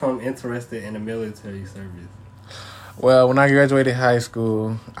I'm interested in the military service. Well, when I graduated high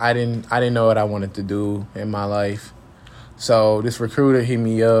school, I didn't know what I wanted to do in my life. So this recruiter hit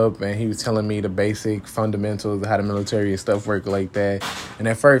me up and he was telling me the basic fundamentals of how the military and stuff work like that. And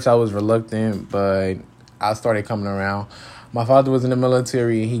at first I was reluctant, but I started coming around. My father was in the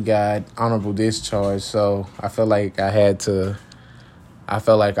military and he got honorable discharge, so I felt like I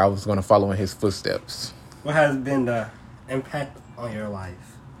was going to follow in his footsteps. What has been the impact on your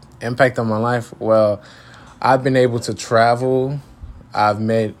life? Impact on my life? Well, I've been able to travel. I've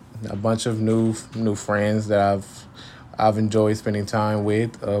met a bunch of new friends that I've enjoyed spending time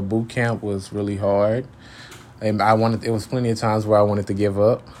with. Boot camp was really hard, and it was plenty of times where I wanted to give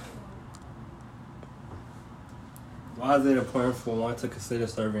up. Why is it important for one to consider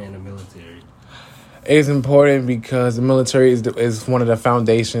serving in the military? It's important because the military is one of the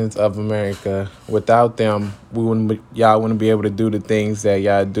foundations of America. Without them, y'all wouldn't be able to do the things that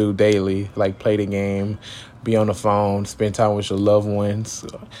y'all do daily, like play the game, be on the phone, spend time with your loved ones.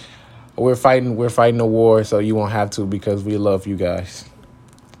 We're fighting a war, so you won't have to because we love you guys.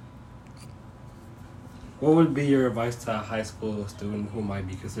 What would be your advice to a high school student who might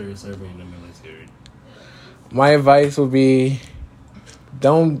be considering serving in the military? My advice would be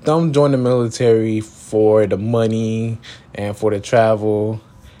don't join the military for the money and for the travel.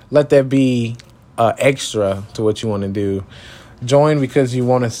 Let that be extra to what you want to do. Join because you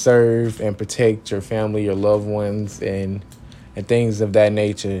want to serve and protect your family, your loved ones, and things of that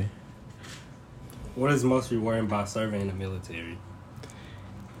nature. What is most rewarding about serving in the military?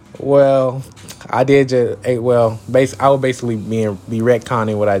 Well, I would basically be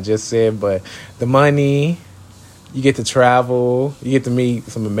retconning what I just said, but the money, you get to travel, you get to meet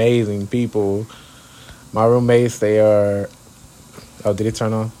some amazing people. My roommates, they are... Oh, did it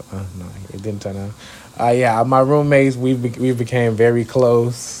turn off? No, it didn't turn off. Yeah, my roommates, we became very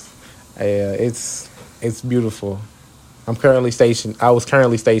close. It's beautiful. I was currently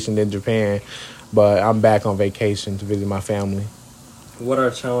stationed in Japan, but I'm back on vacation to visit my family. What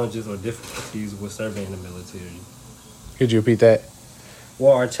are challenges or difficulties with serving in the military? Could you repeat that?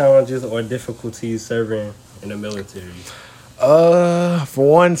 What are challenges or difficulties serving in the military? For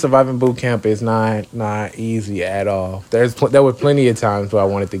one, surviving boot camp is not easy at all. There were plenty of times where I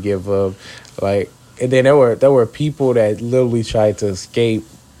wanted to give up, and then there were people that literally tried to escape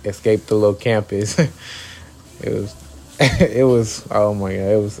the little campus. It was oh my God,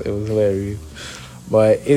 it was hilarious, but